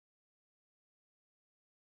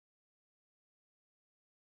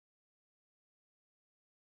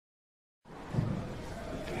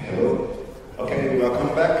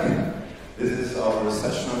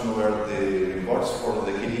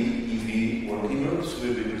working groups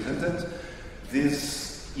will be presented.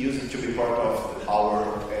 This used to be part of our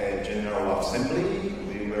General Assembly.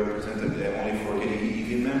 We were presented only for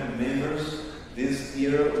KDE members. This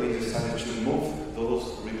year we decided to move those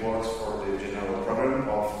reports for the general program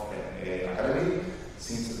of Akademy,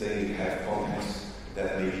 since they have contents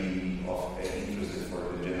that may be of interest for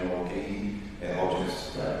the general KDE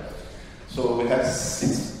audience. Right? So we have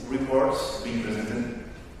 6 reports being presented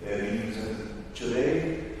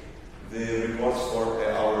today. The reports for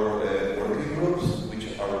our working groups, which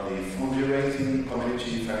are the fundraising,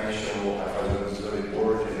 community, financial, advisory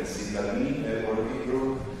board, and Akademy working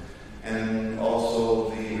group, and also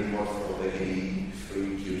the report for the KDE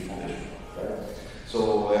Free Q Foundation. Right?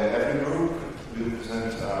 So every group will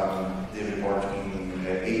present the report in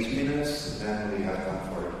 8 minutes. Then we have time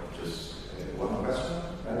for just one question.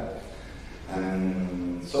 Right?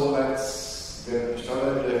 And so let's get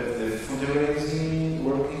started with the fundraising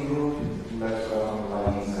working group. Let's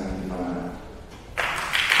lines and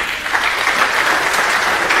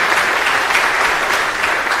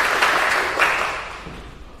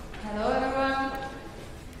Hello everyone.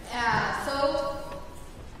 So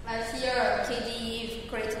last year KDE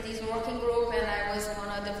created this working group and I was one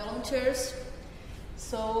of the volunteers.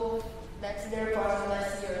 So that's the report of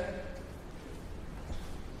last year.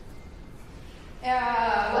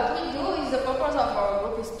 What we do is the purpose of our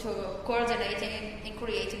group is to coordinate and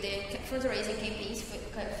create the fundraising campaigns for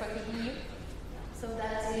KDE. So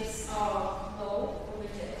that is our goal.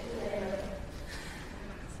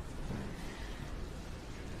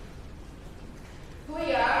 Who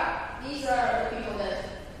we are, these are the people that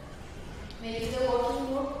make the working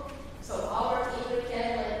group. So our team can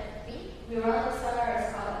let me. We run the Summer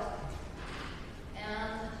Scout.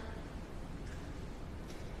 And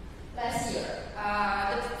last year,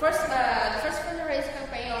 the first fundraising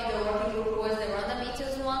campaign of the working group was the Random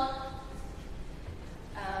Meetings one.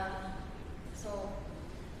 So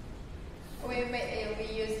we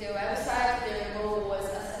used the website. The goal was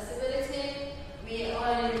accessibility. We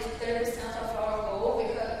only reached 30% of our goal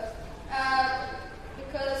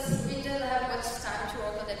because we didn't have much time to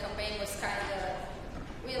work on the campaign. Was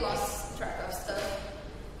we lost track of stuff.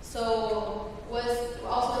 So was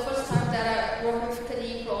also the first time that I worked with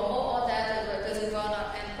KDE promo on that because Ivana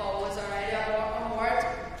and Paul was already on board.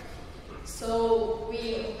 So we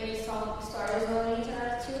made some stories on the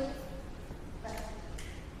internet too. But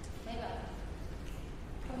maybe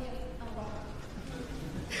come here.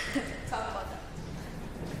 Talk about that.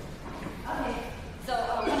 Okay, so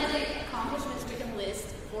one of the accomplishments we can list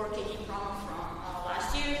for KDE promo from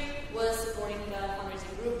last year was supporting the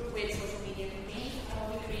fundraising group with social media campaigns.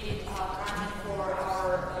 We created content for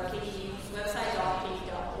our KDE website,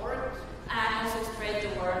 KDE.org, and also spread the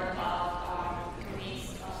word about campaigns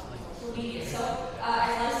on social media. So, as I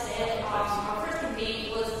said, our first campaign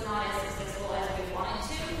was not as successful as we wanted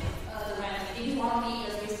to. The brand didn't want me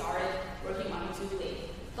as we started working on it too late.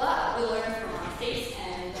 But we learned from our mistakes,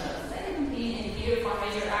 and the second campaign and video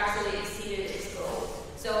fundraiser actually exceeded its goal.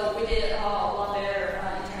 So we did a lot better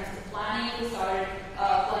in terms of planning. We started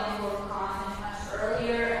planning for content much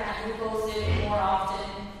earlier, and we posted more often,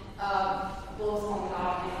 both on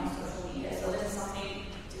blog and on social media. So this is something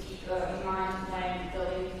to keep in mind when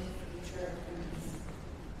building future campaigns.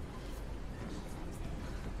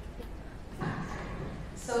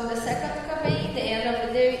 So the second campaign, the end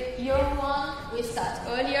of the year one, we start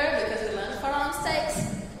earlier because we learned from our mistakes.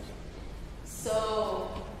 So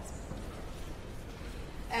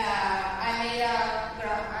I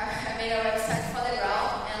made a website for the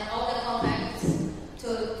ground, and all the contents to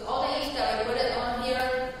all the links that I put it on here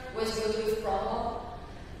was built with promo,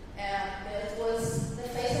 and that was the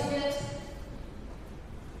face of it.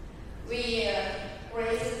 We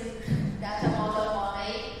raised that amount of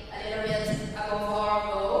money a little bit above our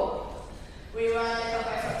goal. We ran the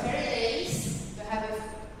campaign for 30 days to have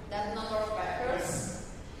that number of backers,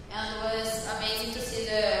 and it was amazing to see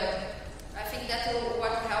I think that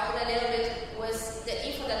what helped a little bit was the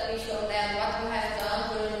info that we showed them, what we have done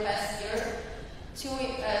during the past year to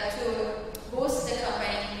boost the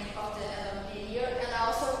campaign of the end of the year. And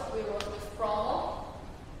also we work with promo,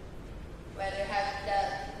 where they have that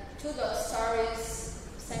 2 stories,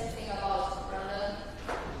 same thing about Brandon,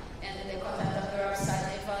 and the content of the website.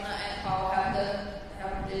 Ivana and Paul have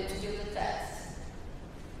to do the test.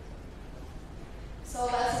 So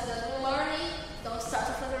that's the learning. Don't start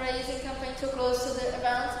a fundraising campaign too close to the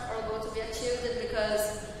event or go to be achieved, because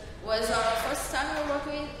it was our first time we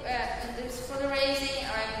working in this fundraising.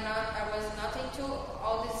 I was not into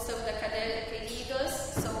all this stuff that KDE does,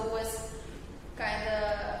 so it was kind of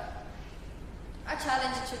a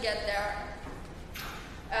challenge to get there.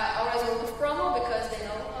 Always work with promo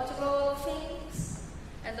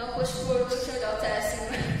don't push production without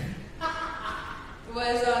testing.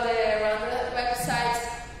 Was on the Rwanda website.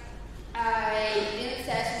 I didn't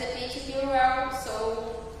test the page URL,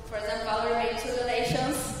 so for example, Valerie made 2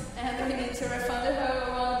 donations and we need to refund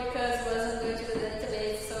her one because it wasn't going to the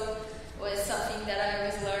database, so it was something that I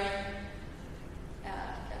was learning.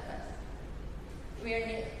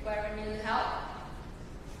 Where we need help?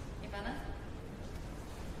 Ivana?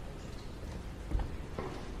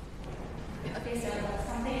 Okay, so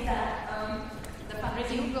something that the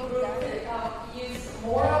fundraising group could use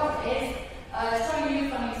more of is showing you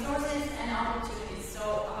funding sources and opportunities. So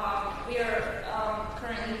we are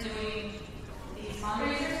currently doing these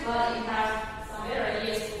fundraisers, but you have some better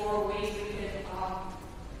ideas for ways we could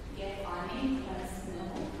get funding. Let us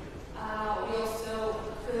know. We also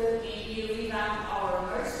could maybe revamp our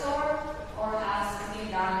merch store or have something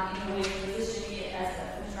done in a way positioning it as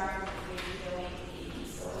a constructive way to donate to KDE.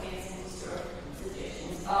 So again, some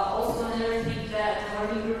suggestions. Also, another thing that the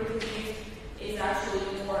working group could use is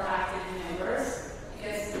actually more active members,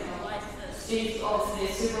 because students obviously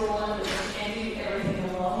a super one, but they can't do everything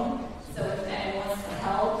alone. So if anyone wants to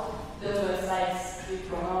help build websites, do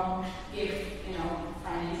promo, give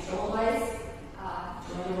financial advice,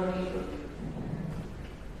 join the working group.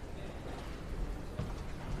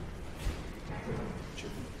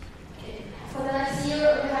 For the next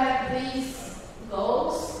year, we have these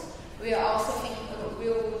goals. We are also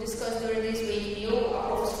we'll discuss during this week new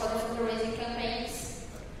approaches for the fundraising campaigns.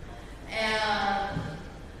 And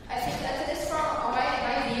I think that it is from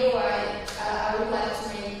my view, I would like to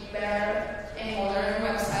make better and modern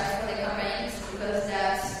websites for the campaigns, because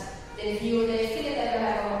that's the view, the feeling that we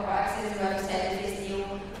have on access website is new,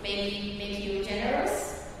 maybe make you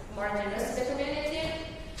generous, more generous to the community.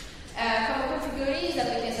 Common configurations that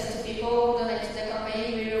we can send to people donate to the campaign.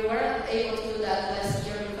 We weren't able to do that last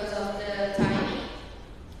year because of the timing.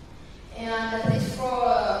 And at least for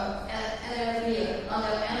end of the year, on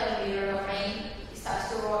the end of the year, campaign starts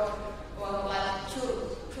to work like too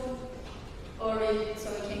early, so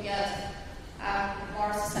we can get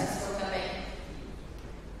more successful campaign.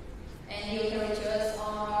 And you can reach us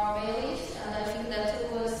on our mail list, and I think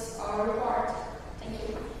that was our report. Thank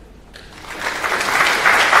you.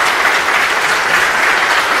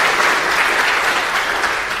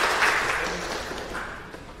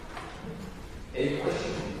 Any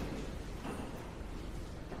questions?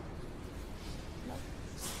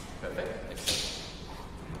 Perfect.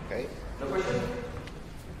 Okay. No question?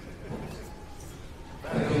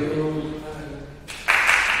 Thank you.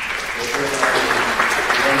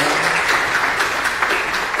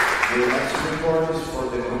 The next report is for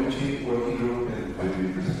the community working group and will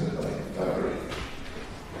be presented by Valerie.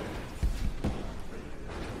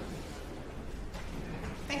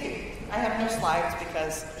 Thank you. I have no slides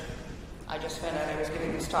because I just found out I was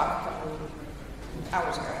giving this talk a couple of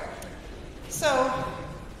hours ago. So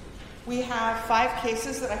we have 5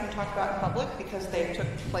 cases that I can talk about in public because they took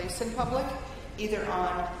place in public, either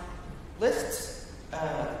on lists,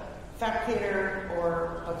 Fabricator,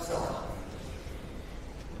 or Bugzilla.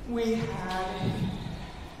 We had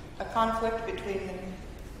a conflict between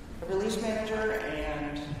the release manager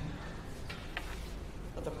and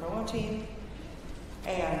the promo team,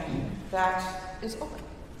 and that is open.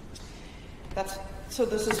 So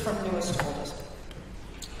this is from newest to oldest.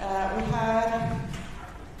 We had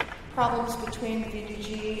problems between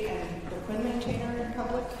VDG and the Quinn maintainer in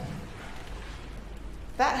public.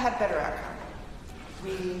 That had better outcome.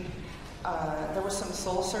 There was some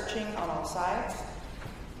soul searching on all sides,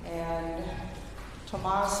 and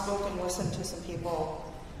Tomas spoke and listened to some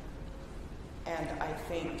people, and I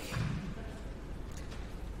think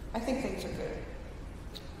things are good.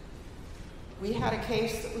 We had a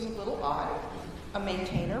case that was a little odd. A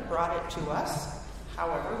maintainer brought it to us.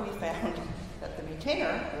 However, we found that the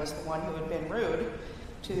maintainer was the one who had been rude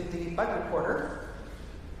to the bug reporter,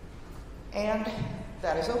 and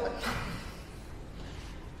that is open.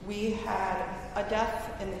 We had a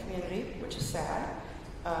death in the community, which is sad.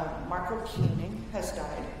 Marco Keening has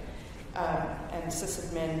died, and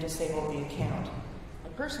sysadmin disabled the account. I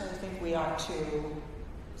personally think we ought to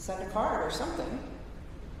send a card or something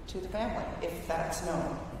to the family, if that's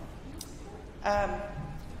known.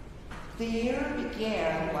 The year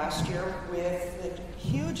began last year with a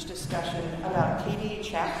huge discussion about KDE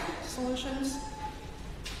chat solutions,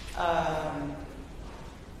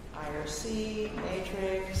 IRC,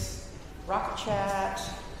 Matrix, Rocket Chat,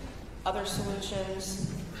 other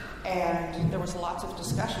solutions, and there was lots of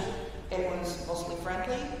discussion. It was mostly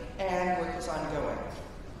friendly, and work was ongoing.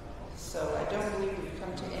 So I don't believe we've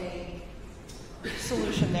come to any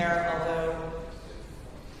solution there, although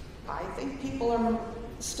I think people are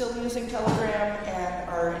still using Telegram and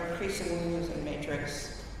are increasingly using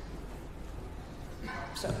Matrix.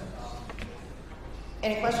 So,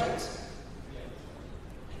 any questions?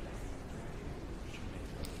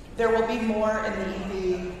 There will be more in the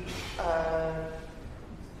EV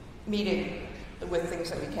meeting with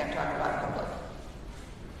things that we can't talk about in public.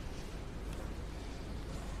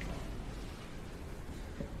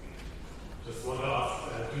 Just want to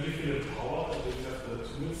ask, do you feel empowered and do you have the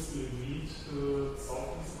tools you need to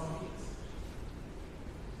solve these conflicts?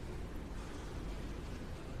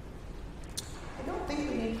 I don't think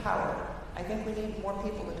we need power. I think we need more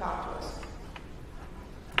people to talk to us.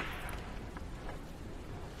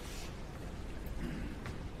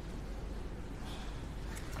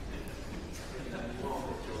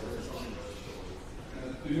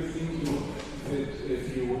 Do you think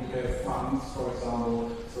if you would have funds, for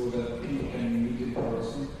example, so that people can meet in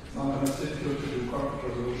person, sometimes it's difficult to do conflict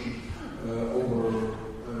resolution over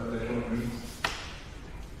electronic means?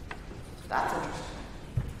 That's interesting.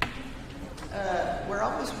 We're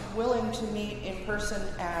always willing to meet in person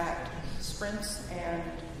at sprints and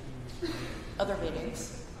other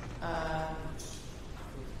meetings. I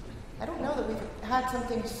don't know that we've had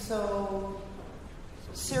something so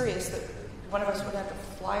serious that one of us would have to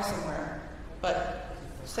fly somewhere, but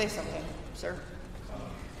say something, sir.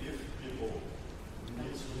 If people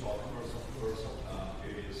need to talk person to person,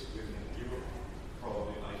 it is within Europe,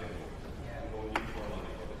 probably I can go. No need for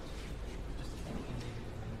money for it.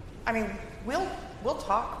 I mean, we'll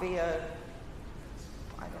talk via,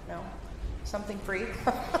 I don't know, something free,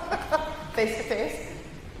 face to face,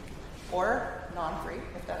 or non-free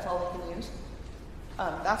if that's all we can use.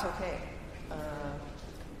 That's okay.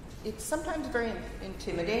 It's sometimes very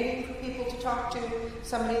intimidating for people to talk to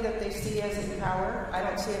somebody that they see as in power. I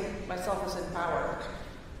don't see myself as in power.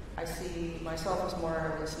 I see myself as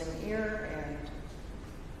more a listening ear and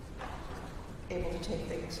able to take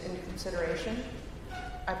things into consideration.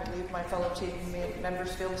 I believe my fellow team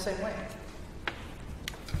members feel the same way.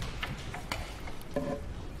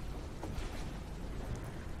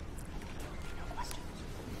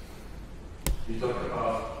 You talked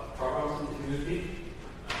about programs in the community.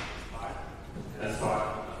 As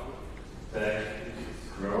far that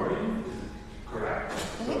it's growing, is it correct?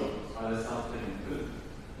 So are there something good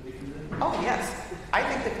in the community? Oh, yes. I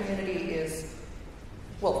think the community is,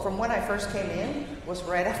 well, from when I first came in, was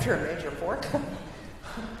right after a major fork.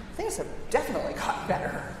 Things have definitely gotten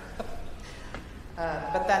better.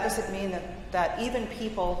 But that doesn't mean that even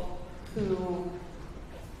people who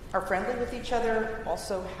are friendly with each other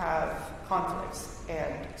also have conflicts.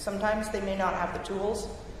 And sometimes they may not have the tools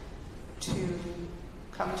to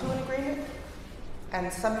come to an agreement.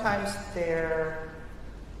 And sometimes they're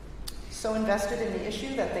so invested in the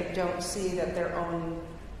issue that they don't see that their own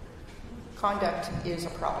conduct is a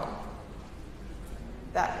problem.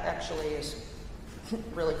 That actually is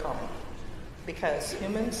really common because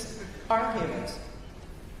humans are humans.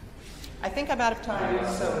 I think I'm out of time,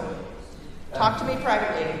 so talk to me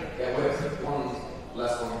privately. Yeah, wait, one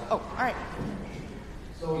last one. Oh, all right.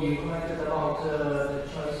 So you commented about the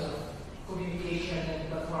choice of communication and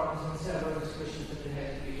platforms and several discussions that we had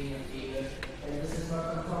at the beginning of the year. And this is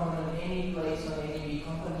not uncommon in any place or any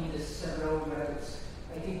company. There's several methods.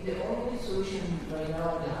 I think the only solution right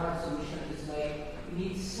now, the hard solution, is like we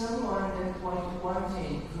need someone that wants one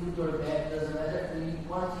thing, good or bad, doesn't matter. We need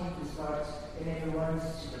one thing to start, and everyone's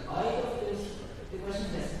to the eye of this. The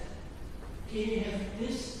question is, can you have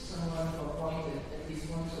this someone appointed at least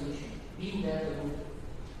one solution, being there the good?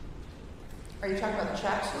 Are you talking about the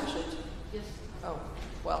chat solutions? Yes. Oh,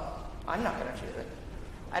 well, I'm not going to choose it.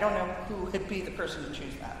 I don't know who would be the person to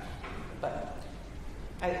choose that. But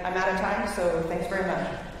I'm out of time, so thanks very much.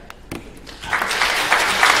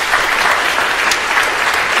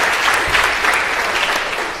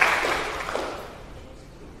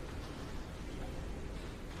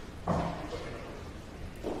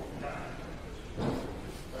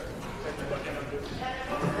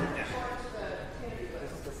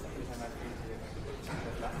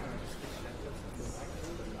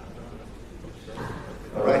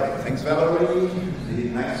 All right, thanks Valerie. The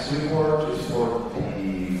next report is for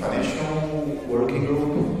the financial working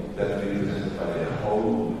group that will be presented by the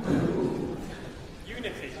whole group.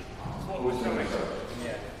 Unity. That's what we're showing.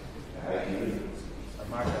 Yeah. Hi, Unity.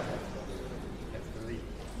 Marta. That's the lead.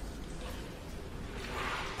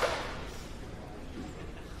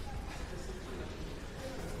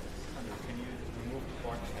 Can you remove the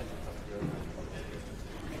board edges of your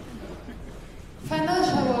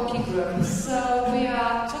Financial working group. So we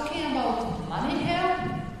are talking about money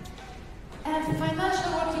here. And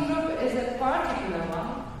financial working group is a particular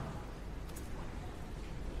one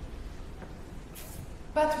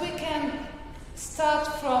but we can start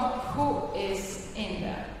from who is in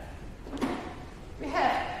there. We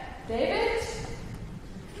have David,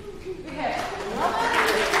 we have Roman,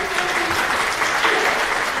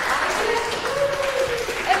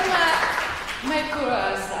 and my Kura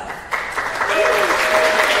herself.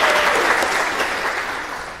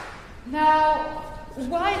 Now,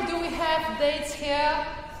 why do we have dates here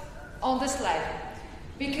on the slide?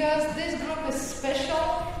 Because this group is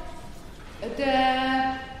special.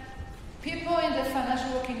 The people in the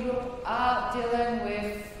financial working group are dealing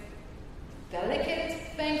with delicate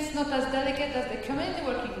things, not as delicate as the community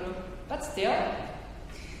working group, but still.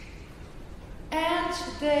 And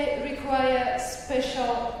they require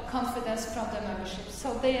special confidence from the membership.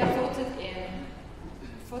 So they are voted in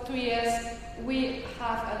for 2 years. We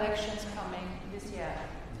have elections coming this year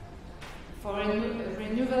for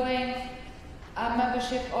renewing our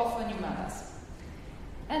membership or for new members.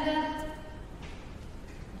 And then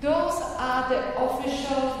those are the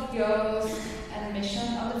official goals and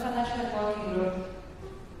mission of the financial working group.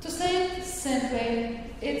 To say it simply,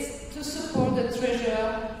 it's to support the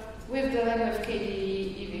treasurer with dealing with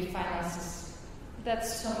KDE EV finances.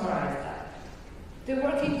 Let's summarize that. The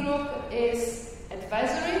working group is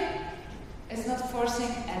advisory. It's not forcing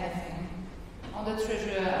anything on the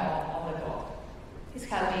treasurer or on the board. It's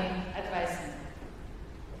helping, advising.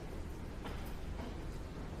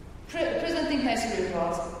 Presenting nice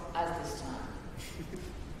reports at this time.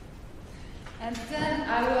 And then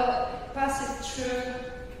I will pass it through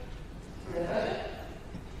to the budget.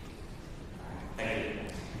 Thank you.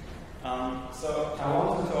 So I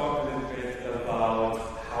want to talk a little bit about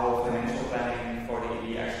how financial planning for the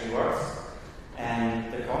ED actually works.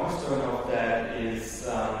 And the cornerstone of that is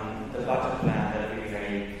the budget plan that we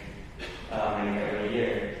make every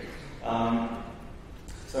year.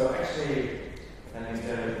 So actually, let me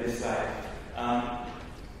start with this slide.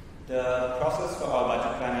 The process for our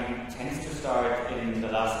budget planning tends to start in the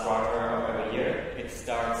last quarter of every year. It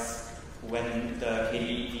starts when the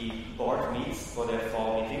KDE board meets for their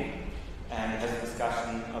fall meeting and has a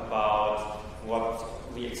discussion about what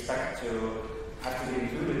we expect to have to be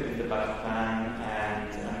included in the budget plan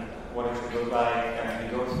and what it should look like. And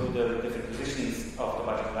we go through the different positions of the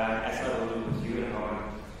budget plan, as I will do with you in a moment.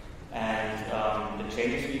 And the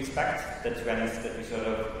changes we expect, the trends that we sort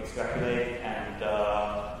of extrapolate, and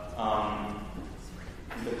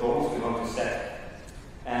the goals we want to set.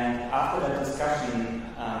 And after that discussion,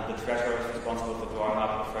 the treasurer is responsible for drawing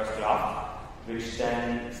up the first draft, which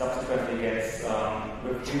then subsequently gets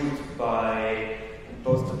reviewed by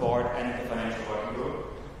both the board and the financial working group,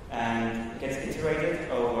 and gets iterated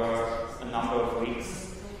over a number of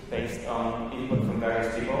weeks based on input from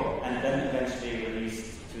various people, and then eventually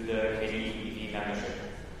released to the KDE EV membership,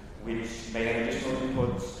 which may have additional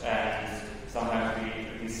input, and sometimes we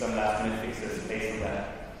release some last-minute fixes based on that.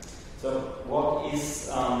 So what is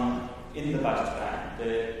in the budget plan?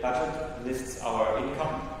 The budget lists our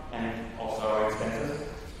income and also our expenses,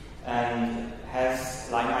 and has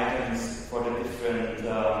line items for the different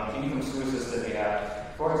income sources that we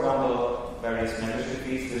have. For example, various membership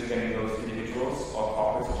fees, which can be both individuals or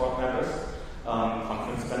corporate support members,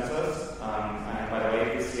 conference expenses, and by the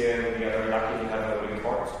way, this year we are very lucky to have a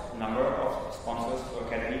record number of sponsors for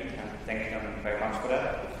Akademy, and thank them very much for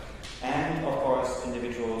that. And of course,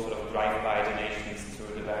 individual sort of drive-by donations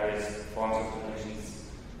through the various forms of donations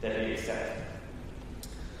that we accept.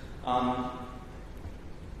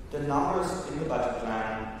 The numbers in the budget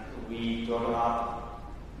plan, we draw them up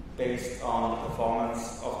based on the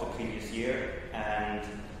performance of the previous year and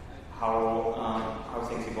how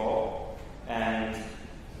things evolve. And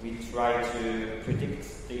we try to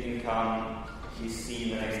predict the income we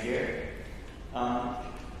see in the next year.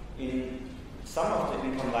 In some of the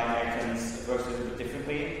income line items, it works a little bit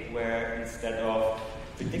differently, where instead of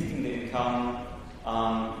predicting the income,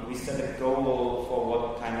 we set a goal for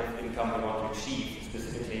what kind of income we want to achieve,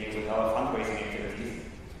 specifically with our fundraising activities.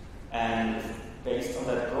 And based on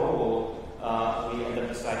that goal, we end up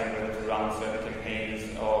deciding whether to run certain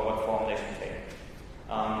campaigns or what form they should take.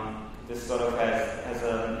 This sort of has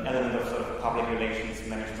an element of sort of public relations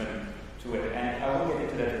management to it. And I will get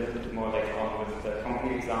into that a little bit more later on with the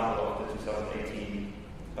concrete example of the 2018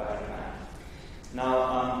 budget plan.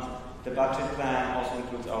 Now, the budget plan also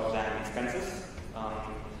includes our planned expenses.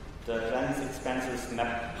 The planned expenses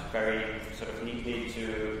map very sort of neatly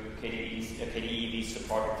to KDE's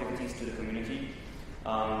support activities to the community.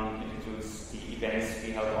 It includes the events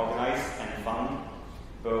we help organize and fund,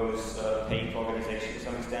 both paid for organization to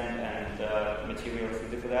some extent and materials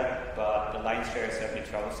we do for that, but the lion's share is certainly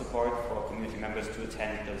travel support for community members to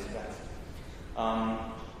attend those events.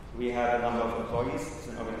 We have a number of employees as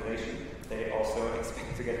an organization. They also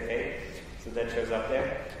expect to get paid, so that shows up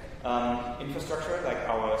there. Infrastructure, like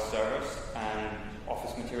our servers and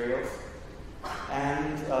office materials.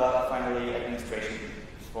 And finally, administration.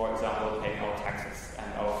 For example, paying our taxes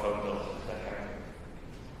and our phone bill.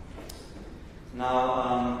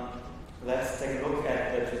 Now, let's take a look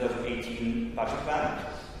at the 2018 budget plan,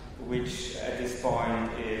 which at this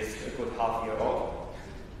point is a good half year old.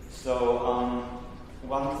 So,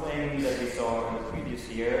 one thing that we saw in the previous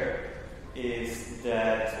year is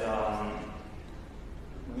that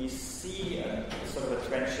we see a sort of a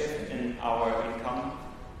trend shift in our income,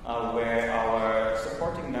 where our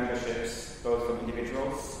supporting memberships, both from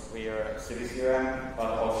individuals, we are CiviCRM, but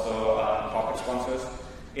also corporate sponsors,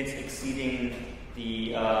 it's exceeding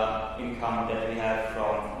the income that we have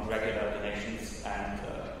from regular donations and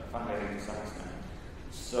fundraising to some extent.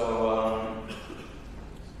 So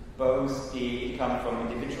both the income from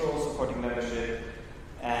individual supporting membership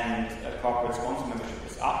and corporate sponsor membership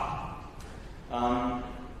is up.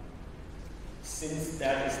 Since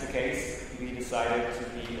that is the case, we decided to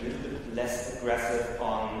be a little bit less aggressive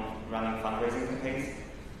on running fundraising campaigns.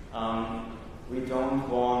 We don't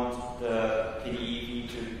want the KDE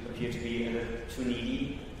to appear to be a little too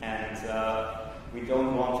needy, and we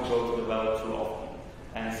don't want to go to the well too often.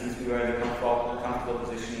 And since we were in a comfortable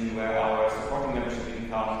position where our supporting membership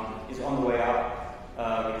income is on the way up,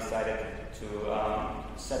 we decided to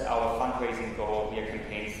set our fundraising goal via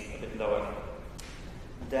campaigns a bit lower.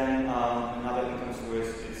 Then another income source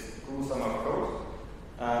is Google Summer of Code.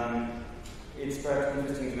 It's perhaps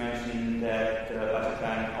interesting to mention that the budget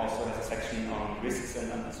plan also has a section on risks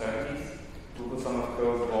and uncertainties. Google Summer of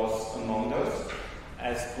Code was among those,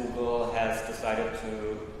 as Google has decided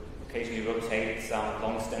to occasionally rotate some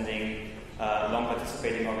long-standing,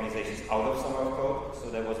 long-participating organizations out of Summer of Code. So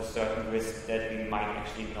there was a certain risk that we might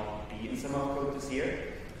actually not be in Summer of Code this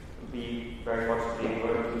year. We very fortunately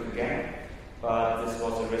were able to do it again, but this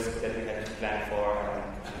was a risk that we had to plan for and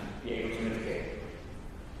be able to mitigate.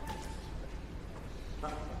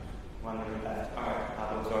 One minute left. All right,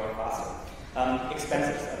 I'll go faster.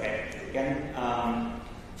 Expenses. Okay. Again,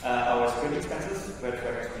 our sprint expenses were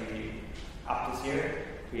actually up this year.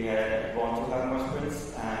 We had want to have more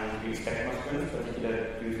sprints, and we expect more sprints, particularly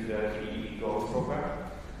due to the KDE Goals program.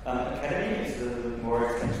 Akademy is a little bit more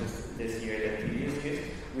expensive this year than previous years,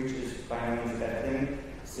 which is by no means a bad thing,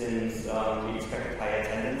 since we expect high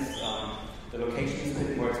attendance. The location is a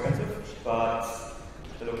bit more expensive, but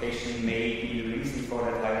the location may be the reason for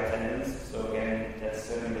that high attendance. So again, that's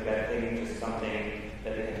certainly a bad thing, just something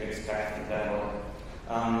that we have to expect in that.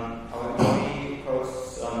 Our employee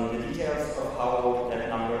posts the details of how that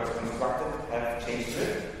number is constructed have changed a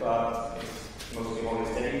bit, but it's mostly always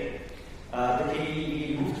steady. The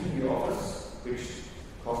KDE moved to a new office, which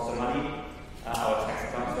costs some money. Our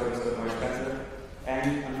tax account service was more expensive.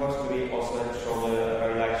 And unfortunately, we also had to shoulder a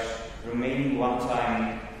very large remaining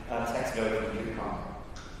one-time tax load from the account.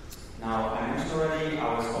 Now, I mentioned already,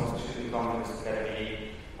 our sponsorship income in this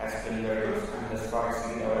Academy has been very good and has far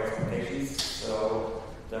exceeded our expectations. So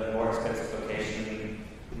the more expensive location,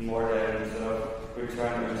 more than sort of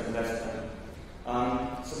return on investment.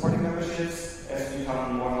 Supporting memberships, as we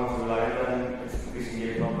become more and more reliant on them, it's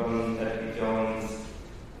increasingly a problem that we don't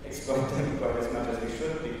exploit them quite as much as we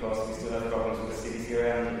should, because we still have problems with the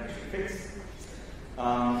CiviCRM that we should fix.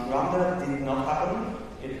 Rwanda did not happen.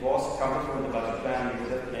 It was accounted for in the budget plan. We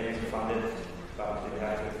would have been able to fund it, but we didn't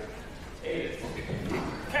have to.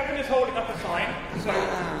 Kevin is holding up a sign. So,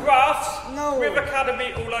 graphs with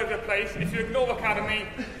Academy all over the place. If you ignore Academy,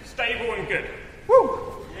 stable and good. Woo!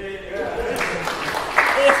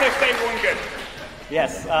 Also stable and good.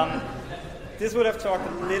 Yes. This would have talked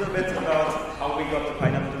a little bit about how we got the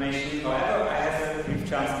pineapple donation. However, I had a brief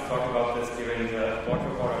chance to talk about this during the board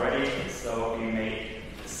report already, so we may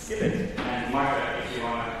skip it. And Martha, if you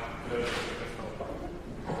want to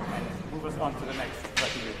move us on to the next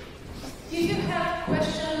category. If you have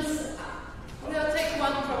questions, we'll take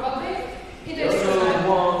one probably. There's only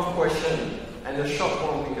one question, and a short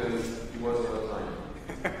one because it was out of time.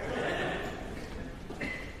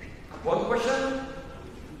 One question?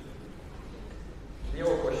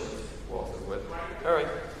 Zero questions. Well, so what? All right.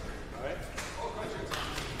 All right. All questions.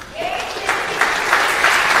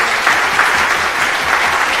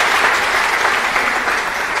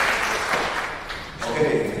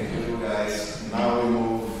 Okay, thank you guys. Now we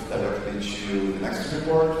move directly to the next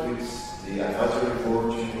report, which is the advisory report,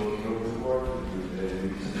 Working Group report,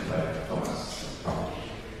 presented by Thomas.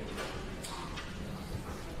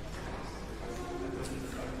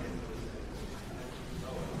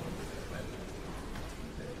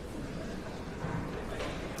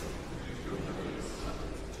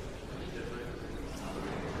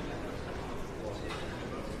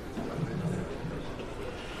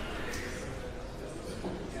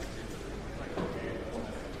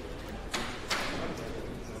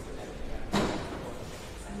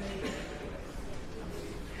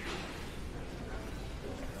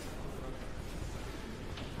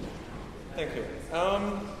 Who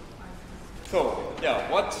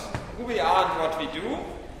we are and what we do.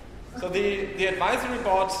 So the advisory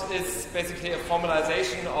board is basically a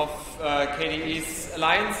formalization of KDE's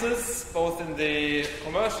alliances, both in the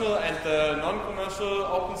commercial and the non-commercial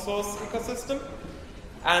open source ecosystem.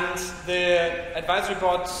 And the advisory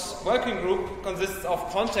board working group consists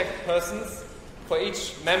of contact persons for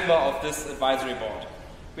each member of this advisory board.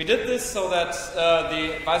 We did this so that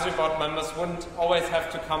the advisory board members wouldn't always have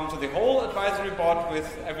to come to the whole advisory board with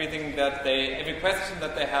every question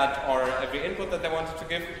that they had or every input that they wanted to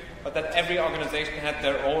give, but that every organization had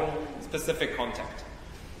their own specific contact.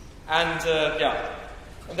 And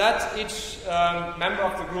that each member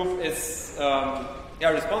of the group is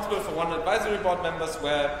responsible for one advisory board members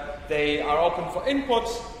where they are open for input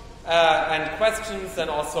and questions, and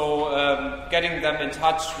also getting them in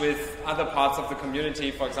touch with other parts of the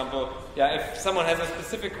community. For example, if someone has a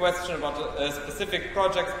specific question about a specific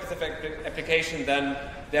project, specific application, then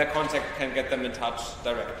their contact can get them in touch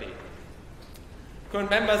directly.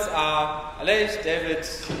 Current members are Aleix, David,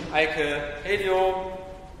 Eike, Helio,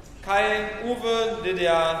 Kai, Uwe,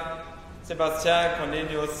 Lydia, Sebastian,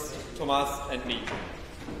 Cornelius, Thomas, and me.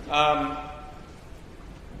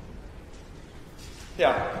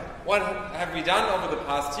 What have we done over the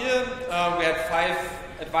past year? We had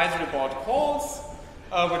 5 advisory board calls,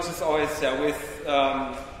 which is always with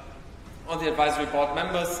all the advisory board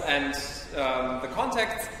members and the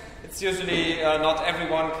contacts. It's usually not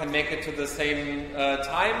everyone can make it to the same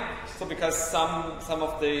time. So because some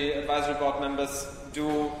of the advisory board members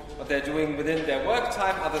do what they're doing within their work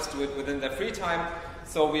time, others do it within their free time.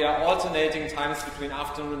 So we are alternating times between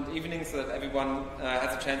afternoon and evening so that everyone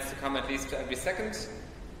has a chance to come at least to every second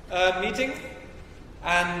meeting.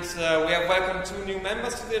 And we have welcomed 2 new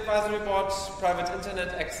members to the advisory board, Private Internet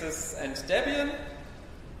Access and Debian.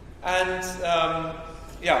 And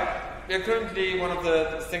we are currently, one of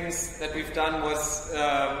the things that we've done was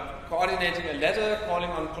coordinating a letter calling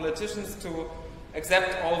on politicians to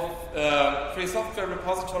accept all free software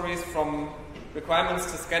repositories from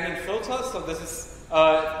requirements to scan and filter. So this is,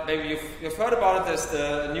 maybe you've heard about it, there's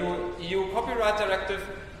the new EU copyright directive,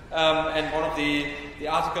 and one of the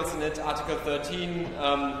articles in it, Article 13,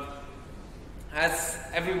 has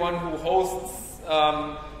everyone who hosts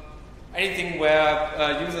anything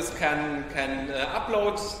where users can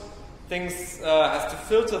upload things, has to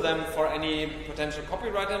filter them for any potential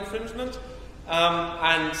copyright infringement.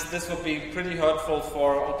 And this would be pretty hurtful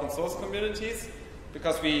for open source communities,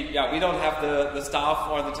 because we don't have the staff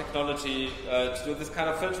or the technology to do this kind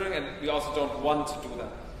of filtering, and we also don't want to do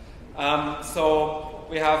that. So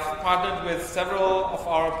we have partnered with several of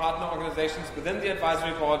our partner organizations within the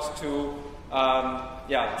advisory board to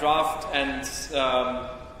draft and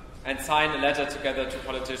sign a letter together to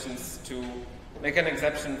politicians to make an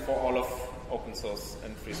exception for all of open source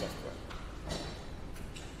and free software.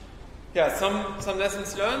 Some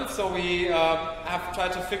lessons learned. So we have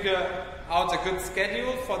tried to figure out a good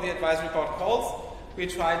schedule for the advisory board calls. We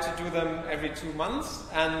tried to do them every 2 months,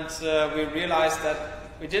 and we realized that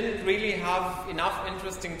we didn't really have enough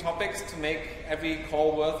interesting topics to make every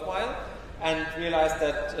call worthwhile, and realized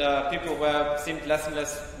that people seemed less and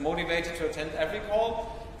less motivated to attend every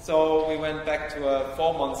call. So we went back to a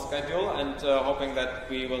 4-month schedule, and hoping that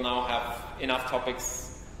we will now have enough topics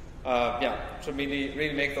to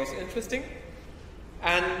really make those interesting.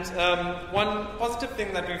 And one positive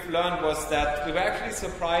thing that we've learned was that we were actually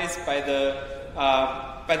surprised by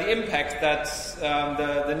the impact that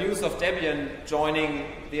the news of Debian joining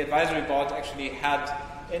the advisory board actually had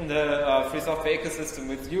in the free software ecosystem,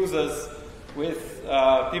 with users, with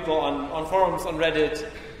people on forums on Reddit,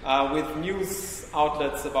 with news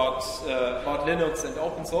outlets about Linux and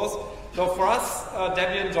open source. So for us,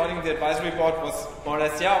 Debian joining the advisory board was more or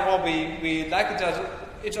less, we like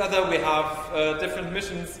each other, we have different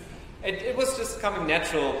missions. It was just coming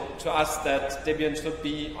natural to us that Debian should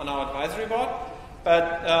be on our advisory board.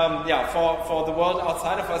 But for the world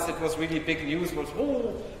outside of us, it was really big news.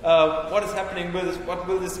 What is happening with this? What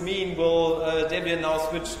will this mean? Will Debian now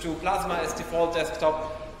switch to Plasma as default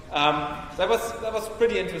desktop? That was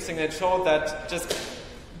pretty interesting. It showed that just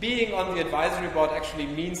being on the advisory board actually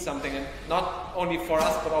means something, and not only for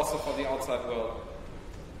us, but also for the outside world.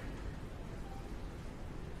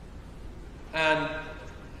 And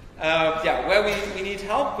where we need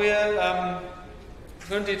help, we're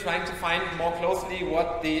currently trying to find more closely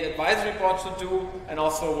what the advisory board should do, and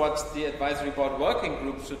also what the advisory board working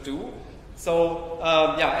group should do. So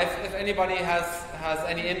if anybody has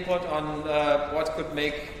any input on what could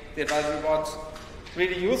make the advisory board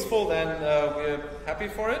really useful, then we're happy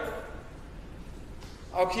for it.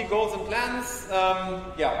 our key goals and plans,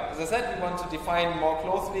 as I said, we want to define more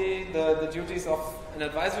closely the duties of an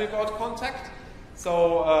advisory board contact.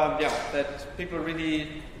 So that people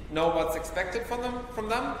really know what's expected from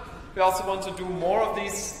them. We also want to do more of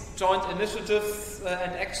these joint initiatives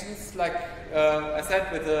and actions, like I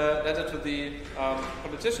said, with the letter to the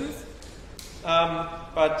politicians.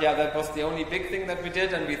 But that was the only big thing that we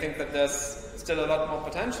did, and we think that there's still a lot more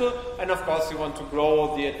potential. And of course, we want to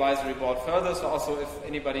grow the advisory board further. So also, if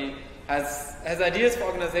anybody has ideas for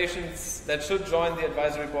organizations that should join the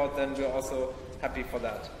advisory board, then we're also happy for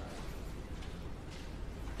that.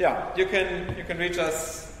 Yeah, you can reach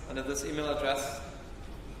us under this email address.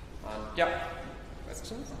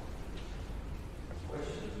 Questions?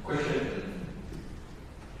 Question.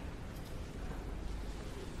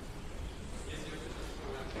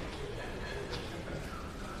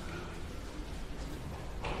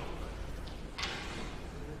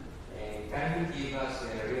 Can you give us a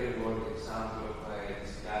real-world example of a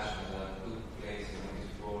discussion that took place in this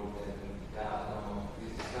board and the outcome of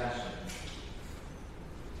this discussion?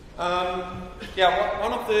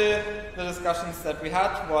 One of the discussions that we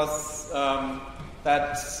had was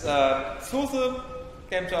that SUSE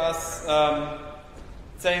came to us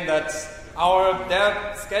saying that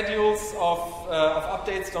their schedules of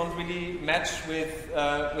updates don't really match with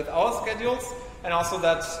our schedules, and also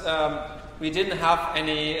that we didn't have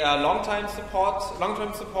any long-term support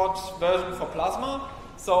version for Plasma.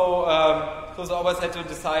 So SUSE always had to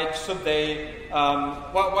decide should they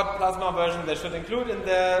what Plasma version they should include in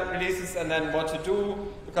their releases, and then what to do,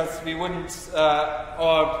 because we wouldn't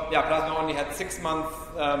Plasma only had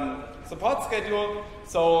 6-month support schedule,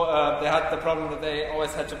 so they had the problem that they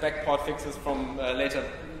always had to backport fixes from later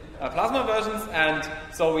Plasma versions, and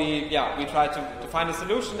so we tried to find a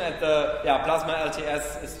solution, and the Plasma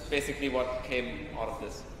LTS is basically what came out of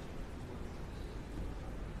this.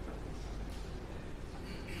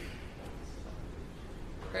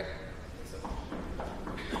 Okay.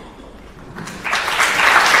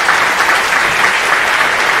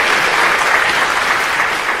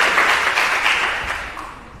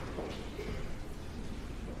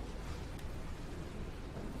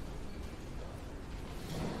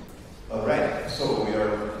 All right, so we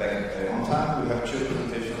are back on time. We have 2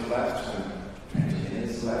 presentations left and 20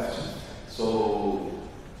 minutes left. So,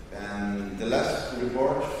 and the last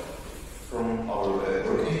report from our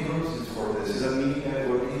working groups is for the sysadmin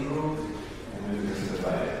working group, and we will see the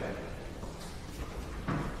slide.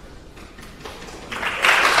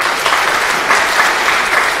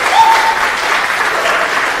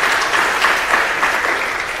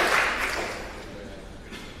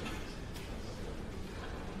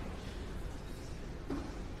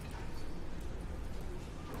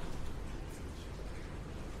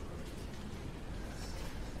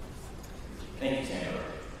 Thank you, Sandra.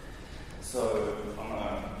 So I'm going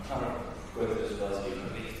to kind of go through this with you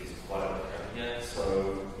quickly because there's quite a bit here. So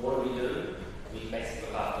what do? We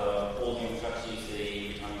basically look after all the infrastructure you see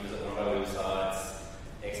anytime you visit one of our websites,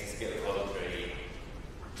 access Git repository,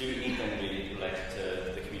 do anything really related to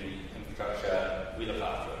the community infrastructure, we look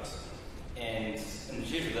after it. And in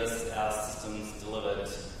due to this, our systems delivered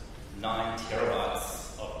 9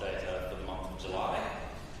 terabytes of data for the month of July.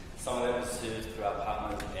 Some of that was served through our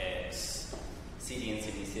partners at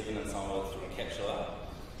CDN77 and some of it through Encapsula.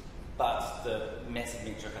 But the massive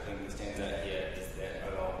metric I think that stands out here is that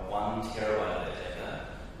over 1 terabyte of that data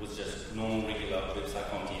was just normal, regular website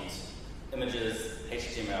content, images,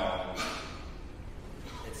 HTML.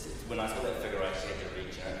 When I saw that figure, I actually had to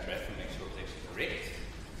regenerate the graph and make sure it was actually correct,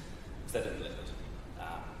 because that didn't live it.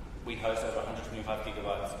 We host over 125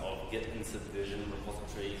 gigabytes of Git and Subversion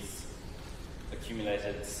repositories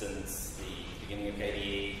accumulated since the beginning of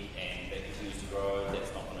KDE, and that continues to grow.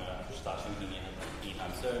 That's not going to start shrinking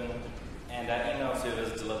anytime soon. And our email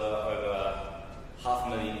servers deliver over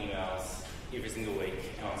 500,000 emails every single week,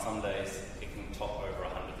 and on some days it can top over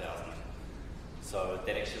 100,000. So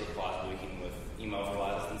that actually requires working with email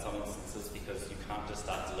providers in some instances, because you can't just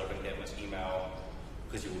start delivering that much email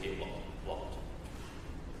because you will get blocked.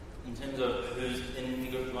 In terms of who's in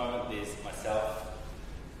the group at the moment, there's myself,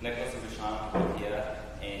 Nicholas and Bouchard here,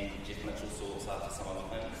 and Jeff Mitchell sorts after some other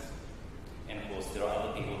things. And of course, there are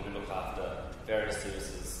other people who look after various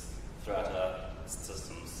services throughout our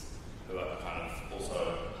systems who are kind of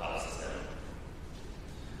also part of the system.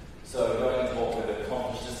 So going into what we've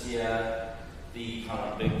accomplished this year, the kind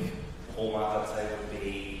of big hallmark, I'd say, would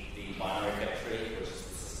be the binary factory, which is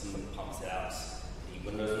the system that pumps out the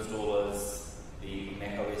Windows installers, the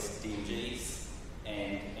macOS DMGs,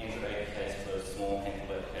 and Android APKs for those small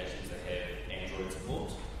handful of applications that have Android support.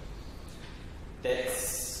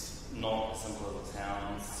 That's not as simple as it sounds.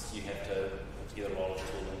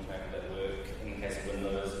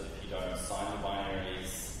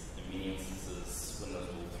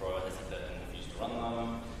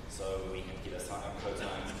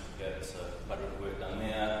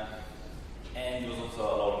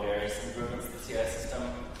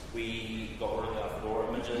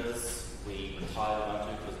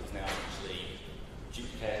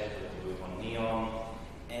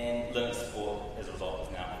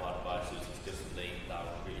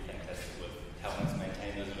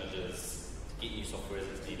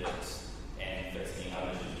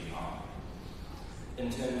 In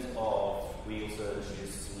terms of, we also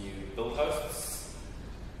introduced some new build hosts.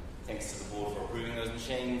 Thanks to the board for approving those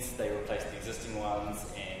machines. They replaced the existing ones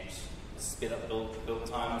and sped up build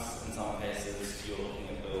times. In some cases, you're looking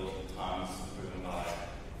at build times improving by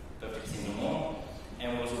 50% or more.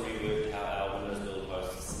 And we also reworked how our Windows build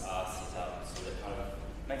hosts are set up, so that kind of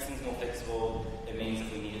makes things more flexible. It means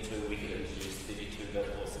if we needed to, we could introduce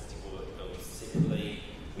 32-bit or 64-bit builds separately.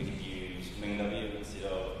 We could use MingW instead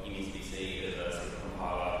of MSBC as a separate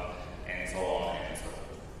compiler, and so on and so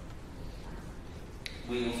forth.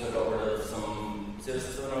 We also got rid of some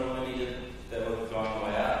services that were no longer needed that were going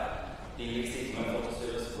away out. The XCTM filter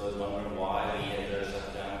service was wondering why we had to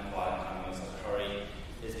shut down by companies like Curry,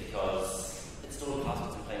 is because it stored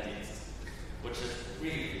passwords in plain text, which is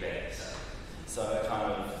really bad. So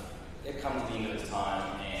it comes to the end of its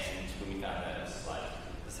time, and when we found that, it's like,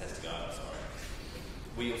 this has to go, I'm sorry.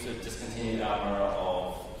 We also discontinued our mirror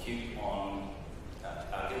of Qt on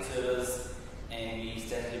our Git servers, and we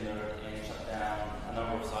statically mirrored and shut down a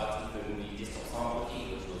number of sites, including the desktop summit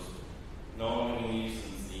wiki, which was no longer being used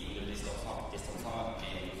since the end of desktop summit,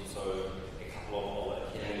 and there was also a couple of old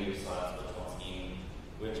Akademy websites, which once again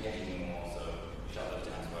weren't changing anymore, so we shut those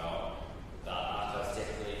down as well. The archives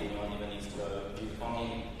technically, anyone ever needs to go view the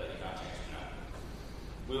content, but you can't change it now.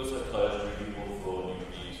 We also closed Reviewable for new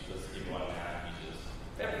reviews because everyone now uses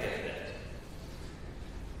fabricated that.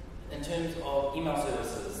 In terms of email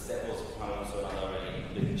services, that was kind of also another really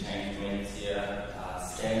big change we made this year.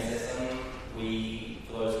 Scan system,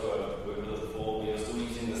 for those who have worked with it before, we were still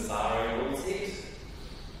using the SARI rule set.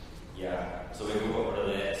 Yeah, so we got rid of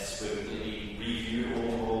that. We completely reviewed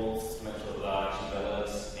all the rules to make sure that they are actually valid,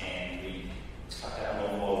 and we cut out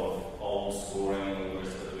a lot of old scoring and the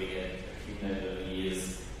rest of it we had accumulated over the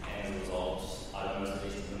years, and as a result, items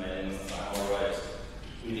listed in the mailing list at a higher rate,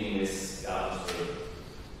 leaving this garbage through.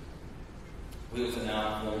 We also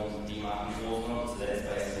now form DMARC enforcement, so that's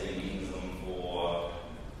basically a mechanism for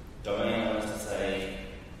domain owners to say,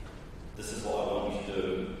 this is what I want you to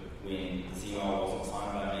do when this email wasn't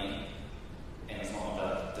signed by me, and it's not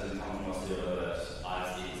that it doesn't come from a server that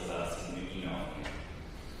I see so that I send you email.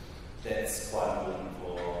 That's quite important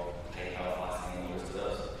for PayPal licensing and all the rest of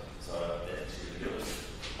those, so that's actually really good.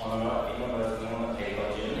 On the note, anyone working on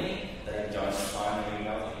PayPal Germany, they don't sign their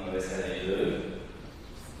emails even though they say they do.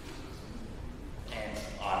 And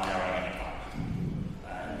I'm narrowing it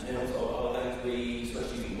down. In terms of other things, we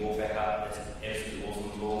switched using Ball Backup. It's an absolutely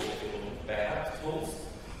awesome tool if you're looking for backup tools.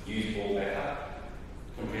 Use Ball Backup,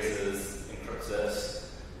 compresses, encrypts it,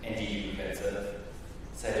 and deduplicates it.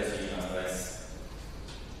 Saves us huge amount of space.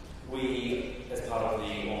 We, as part of the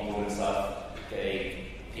onboarding stuff, gave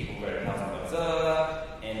people greater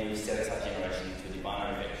Mozilla, and we static site generation to the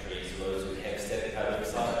binary factory. So those who have static code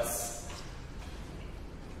websites,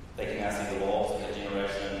 they can now see the logs of that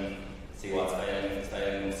generation, see what's failing, if it's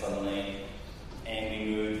failing suddenly, and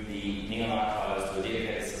we moved the Neon archives to a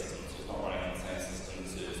dedicated system, so it's not running on the same system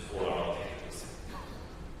as all our other packages.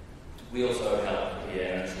 We also helped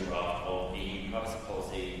prepare an initial draft of the privacy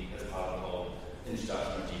policy as part of the whole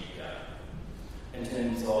introduction of GDPR. In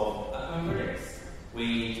terms of upgrades, we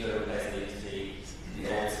need to replace the entity.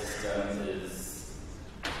 The old system is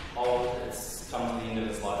old, it's come to the end of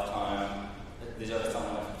its lifetime. There's over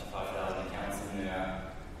something like 55,000 accounts in there,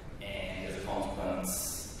 and as a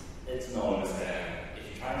consequence, it's no longer scaling.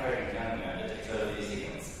 If you try and create an account now, it takes over 30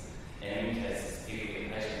 seconds. And in many cases, people get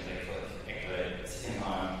impatient, they click activate, sit in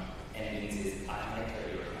time, and it then says, I can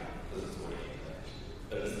activate your account because it's already activated.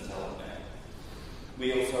 But it doesn't tell them that.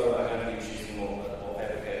 We also are going to be introducing more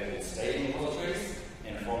fabricated staging repositories,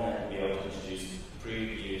 and from that, we'll be able to introduce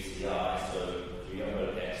preview CI, so if you don't go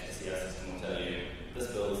to patch, the CI system will tell you this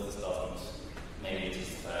builds, this doesn't. Maybe it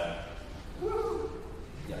just fail.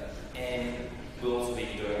 Yeah. And we'll also be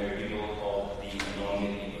doing a rebuild of the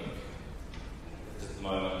non-Git network. Because at the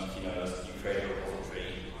moment, if you notice, you create a repository,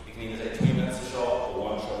 you can either take 20 minutes to show up or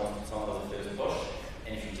 1 show up someone does a first push.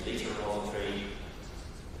 And if you delete your repository,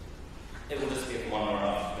 it will just be for 1 hour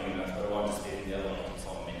after 20 minutes, but it won't just be for the other one until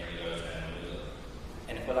someone manually goes and loses it.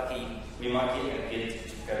 And if we're lucky, we might get a Git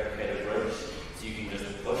fabricated bridge, so you can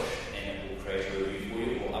just push and it will create a review for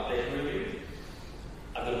you or update a review.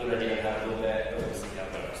 I've got a good idea of how to build that, but we'll see how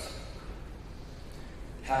it goes.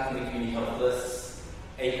 How can the community help with this?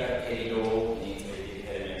 KDE needs a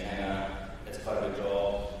dedicated maintainer. It's quite a good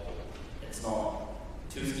job. It's not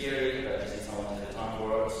too scary, but just need someone to have time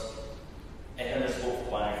for it. And then support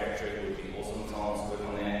for binary factory would be awesome. Someone to work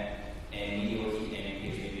on that. And MediaWiki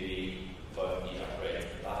and PHP both need upgrades.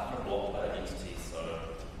 But I'm blocked by identities, so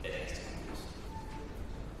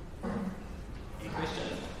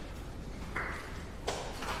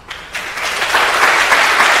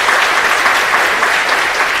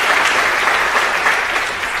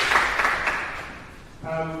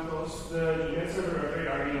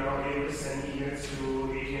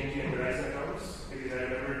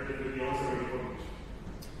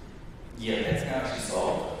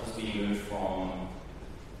we moved from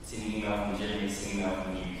sending email from Germany to sending email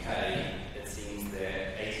from the UK, it seems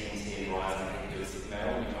that AT&T and Verizon had to do a set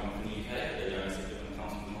mail when you come from the UK, but they don't accept it when it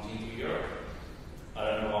comes from continental Europe. I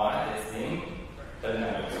don't know why, that's them, but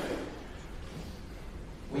no.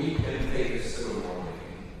 We can take this to a more meeting.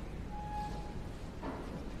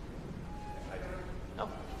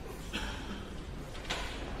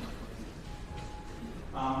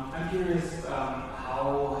 I'm curious,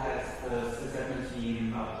 how has the sysadmin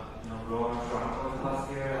team grown or shrunk over the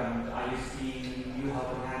last year? Are you seeing new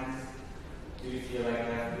helping hands? Do you feel like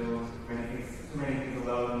you have to do too many things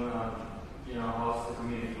alone? How's the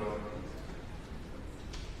community growing?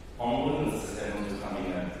 Onboarding the system is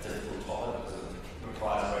becoming a difficult topic because it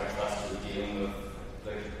requires great trust with dealing with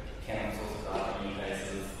the countless sorts of data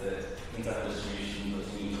cases that internal distribution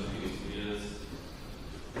between people's computers.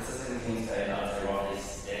 The system team stayed, I'd say, roughly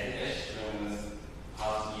static-ish during this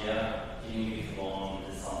past year. Getting people on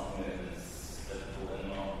is something that is difficult and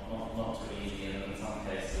not too easy, and in some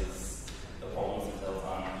cases the problems themselves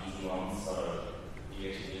aren't easy ones, so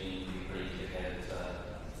you actually need to be pretty dedicated to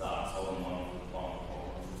start solving one of the problems.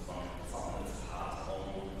 It's something that's hard to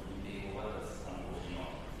onboard new people with. It's unfortunately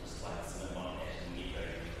not just like submit one action and get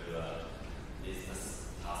ready to do that. There's this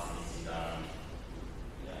task that needs to be done.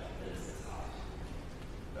 Yeah, it's hard.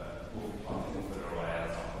 But I think we'll figure a way out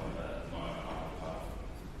at some point, but at the moment I'm kind of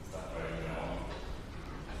stuck ready now.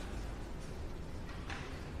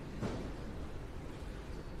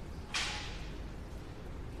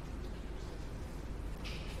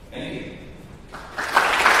 Thank you.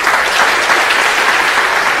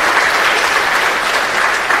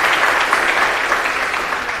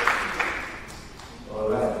 All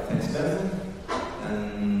right, thanks, Ben.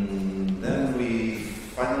 And then we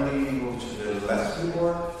finally move to the last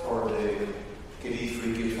report for the KDE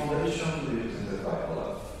Free Kid Foundation, represented by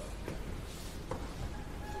Olaf.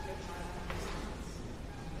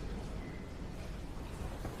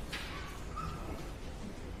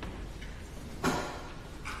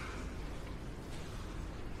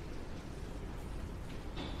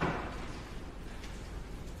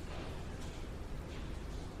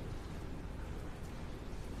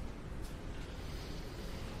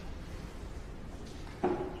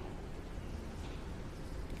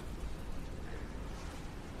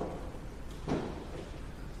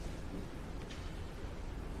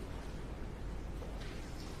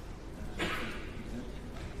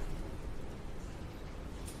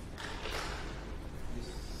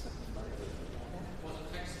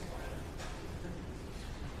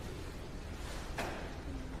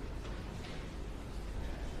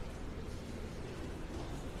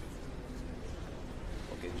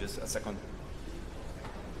 Okay, just a second.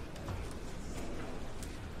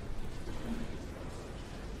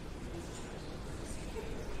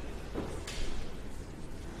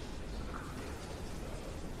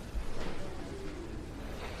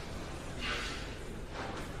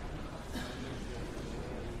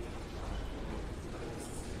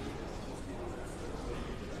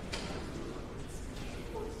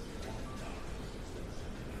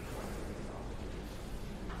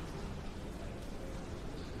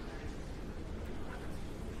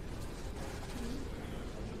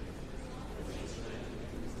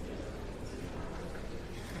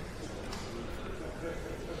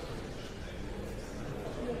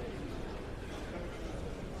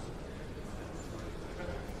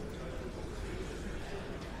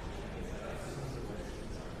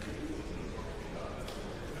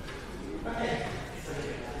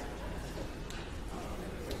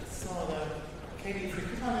 KDE Free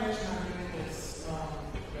Kid Foundation I'm doing is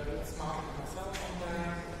it's marketing myself on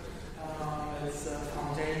there. It's a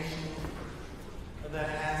foundation that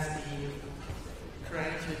has been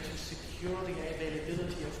created to secure the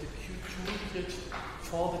availability of the Qt toolkit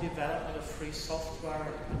for the development of free software,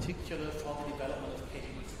 in particular for the development of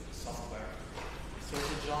KDE free software. So it's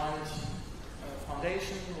a joint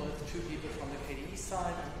foundation with 2 people from the KDE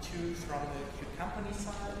side and 2 from the Qt company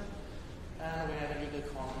side. And we have a legal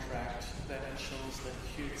contract that ensures that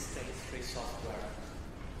Qt stays free software.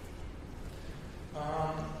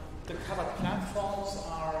 The covered platforms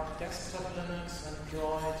are desktop Linux,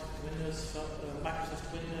 Android, Windows,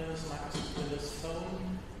 Microsoft Windows, Microsoft Windows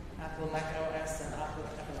Phone, Apple Mac OS, and Apple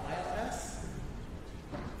iOS.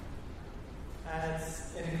 And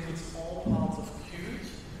it includes all parts of Qt.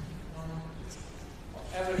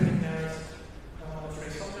 Everything there is free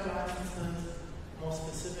software licenses, more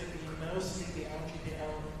specifically mostly the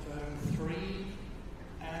LGPL version 3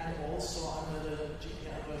 and also under the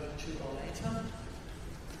GPL version 2 or later.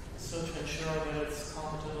 So to ensure that it's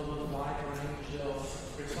compatible with a wide range of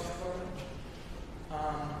free software.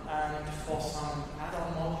 and for some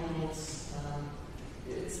add-on modules,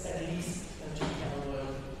 it's at least a GL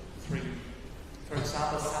 3. For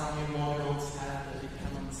example, some new modules have a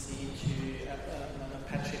dependency to an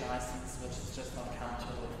Apache license, which is just not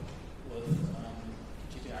compatible with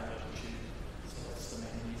GPI version 2. So that's the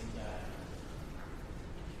main reason there.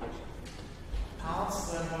 Parts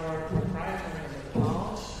that were proprietary in the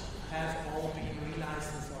cloud have all been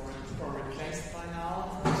relicensed or replaced by now.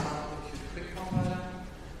 For example, the Qt Quick Compiler.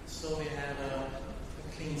 So we have a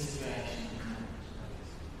clean situation.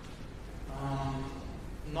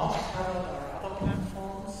 Not covered are other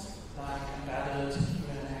platforms like embedded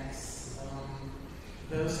QNX.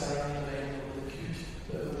 Those are only available with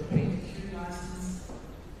the paid Qt license.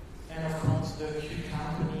 And of course, the Qt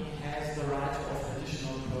company has the right to offer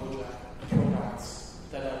additional products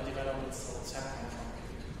that are developed and sold separately from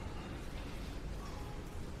Qt.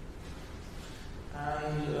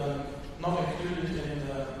 And not included in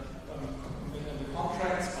the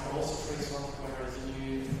contracts, but also free software is a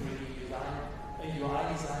new UI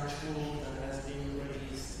design tool that has been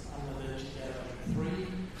released under the GL 3,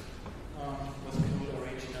 was code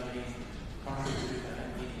originally contributed by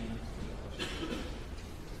NVIDIA.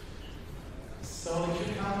 So the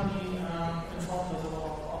Qt company informed us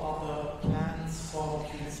about the plans for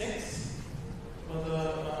Qt 6 with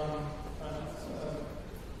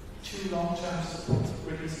two long-term support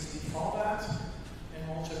releases before that. In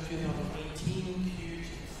autumn 2018, Qt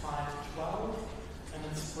 5.12, and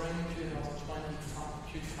in spring 2020,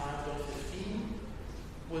 Qt 5.15,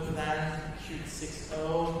 with then Qt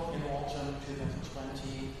 6.0 in autumn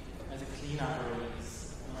 2020 as a cleanup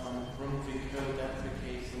release, removing code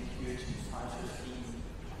deprecating Qt 5.15.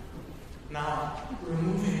 Now,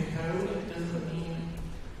 removing code doesn't mean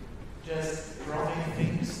just dropping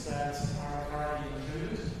things that are already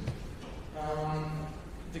included.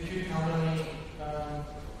 The Qt company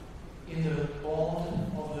in the board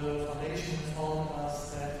of the foundation informed us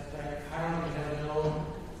that they currently have no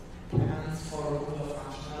plans for removal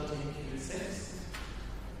functionality in Qt 6.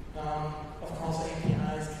 Of course,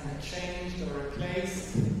 APIs can be changed or replaced,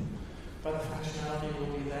 but the functionality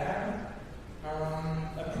will be there.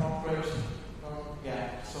 Appropriate,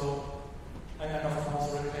 and then of course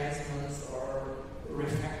replacements or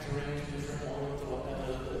refactoring to different modules or whatever,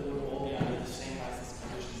 it will all be under the same license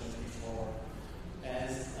conditions as before,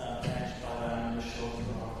 as managed by them in the short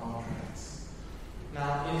term contracts.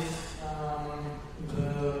 Now, if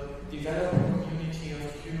the developer community of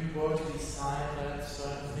Qt were to decide that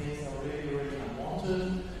certain things are really, really unwanted,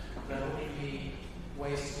 there will be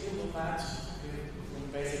ways to deal with that.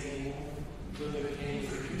 Basically, the KDE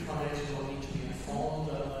Qt Foundation will need to be informed,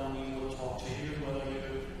 and we will talk to you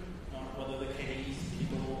whether the KDE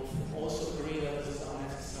people also agree that this is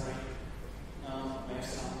unnecessary. We have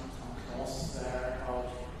some clauses there about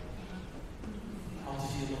how to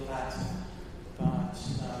deal with that. But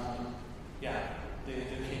the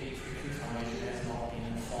KDE Qt Foundation has not been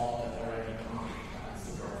informed that there are any concrete plans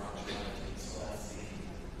to grow functionality, so that's the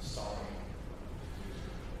story.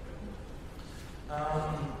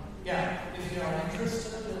 If you are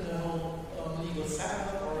interested in the whole legal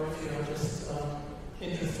setup, or if you are just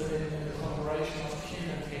interested in the collaboration of Qt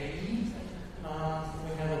and KDE, we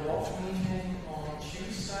have a watch meeting on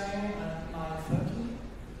Tuesday at 9:30.